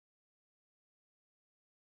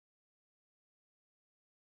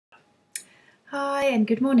Hi and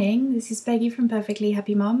good morning. This is Peggy from Perfectly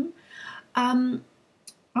Happy Mum. I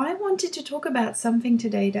wanted to talk about something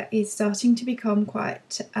today that is starting to become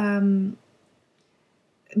quite a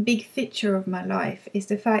big feature of my life, is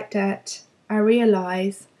the fact that I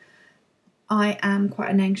realize I am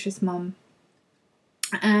quite an anxious mum,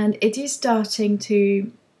 and it is starting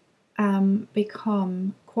to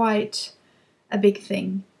become quite a big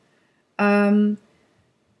thing. And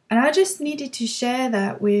I just needed to share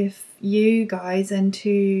that with you guys and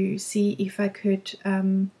to see if I could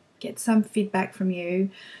get some feedback from you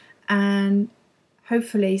and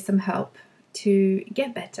hopefully some help to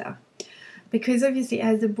get better. Because obviously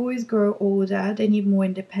as the boys grow older, they need more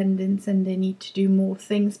independence and they need to do more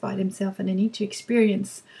things by themselves and they need to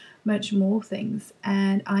experience much more things.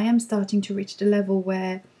 And I am starting to reach the level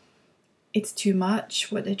where it's too much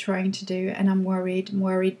what they're trying to do, and I'm worried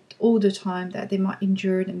all the time that they might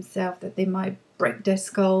injure themselves, that they might break their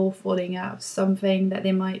skull falling out of something, that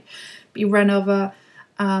they might be run over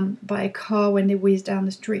by a car when they whiz down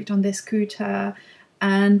the street on their scooter,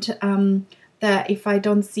 and that if I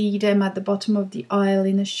don't see them at the bottom of the aisle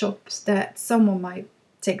in the shops, that someone might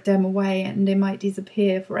take them away and they might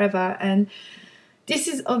disappear forever. And this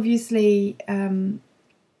is obviously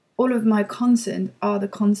all of my concerns are the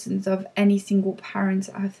concerns of any single parent,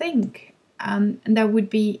 I think. And that would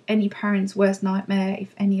be any parent's worst nightmare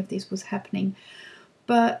if any of this was happening.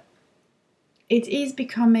 But it is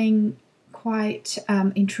becoming quite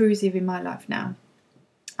intrusive in my life now.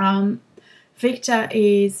 Victor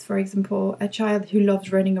is, for example, a child who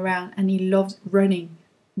loves running around, and he loves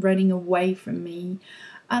running away from me.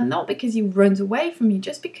 And not because he runs away from me,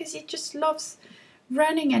 just because he just loves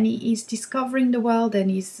running, and he's discovering the world, and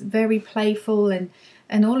he's very playful and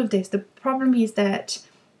all of this. The problem is that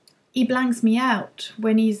he blanks me out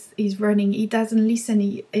when he's running. He doesn't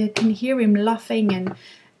listen. I can hear him laughing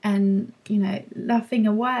and laughing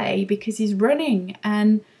away because he's running,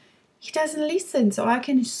 and he doesn't listen. So I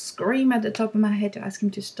can scream at the top of my head to ask him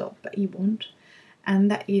to stop, but he won't. And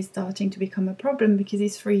that is starting to become a problem because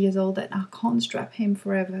he's 3 years old and I can't strap him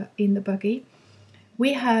forever in the buggy.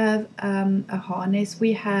 We have a harness,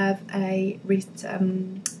 we have a wrist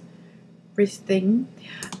thing,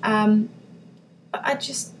 but I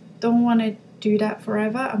just don't want to do that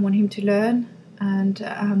forever. I want him to learn, and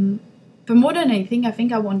but more than anything, I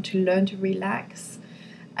think I want to learn to relax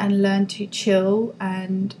and learn to chill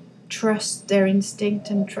and trust their instinct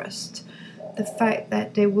and trust the fact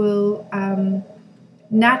that they will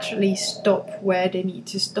naturally stop where they need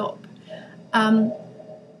to stop. And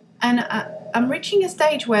I'm reaching a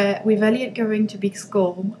stage where, with Elliot going to big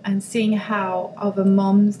school and seeing how other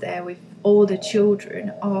moms there with all the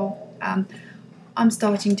children are, I'm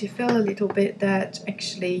starting to feel a little bit that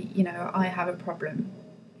actually, I have a problem,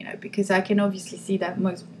 because I can obviously see that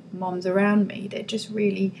most moms around me, they're just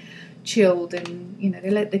really chilled, and they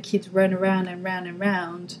let the kids run around and round and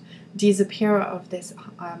round, disappear out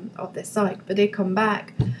of their sight, but they come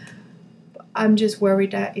back. I'm just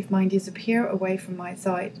worried that if mine disappear away from my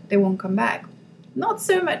sight, they won't come back. Not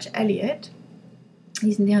so much Elliot.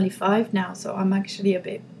 He's nearly 5 now, so I'm actually a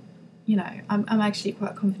bit, I'm actually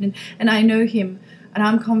quite confident. And I know him, and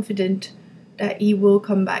I'm confident that he will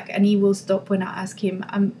come back and he will stop when I ask him.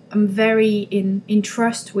 I'm very in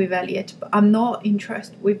trust with Elliot, but I'm not in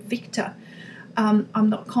trust with Victor. I'm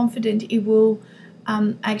not confident he will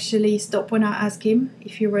actually stop when I ask him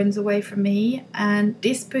if he runs away from me, and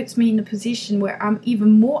this puts me in a position where I'm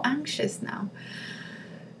even more anxious now.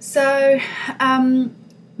 So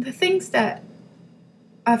the things that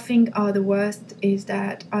I think are the worst is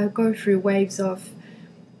that I go through waves of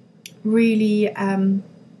really high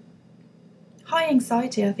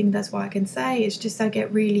anxiety. I think that's what I can say. It's just I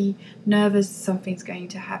get really nervous something's going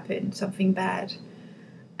to happen, something bad,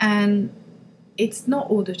 and it's not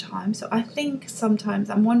all the time. So I think sometimes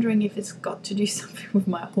I'm wondering if it's got to do something with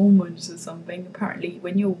my hormones or something. Apparently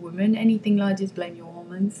when you're a woman, anything like this, blame your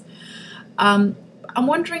hormones. I'm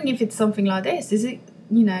wondering if it's something like this. Is it,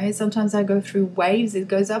 sometimes I go through waves, it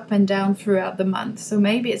goes up and down throughout the month, so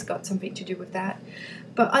maybe it's got something to do with that.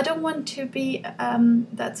 But I don't want to be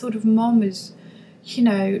that sort of mom who's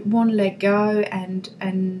won't let go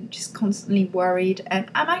and just constantly worried. And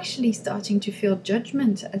I'm actually starting to feel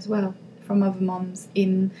judgment as well from other moms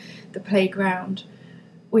in the playground,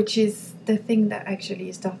 which is the thing that actually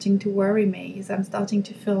is starting to worry me. Is I'm starting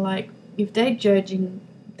to feel like if they're judging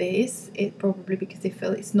this, it's probably because they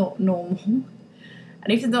feel it's not normal. And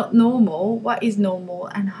if it's not normal, what is normal,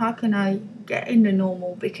 and how can I get in the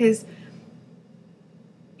normal? Because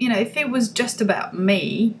if it was just about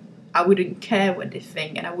me, I wouldn't care what they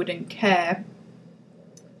think and I wouldn't care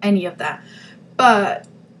any of that. But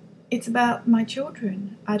it's about my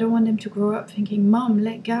children. I don't want them to grow up thinking, Mum,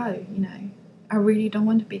 let go, I really don't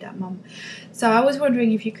want to be that mum. So I was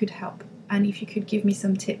wondering if you could help, and if you could give me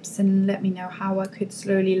some tips and let me know how I could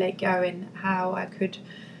slowly let go, and how I could,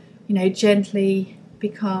 gently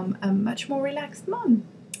become a much more relaxed mum.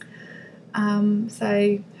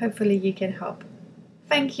 So hopefully you can help.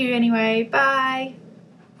 Thank you anyway. Bye.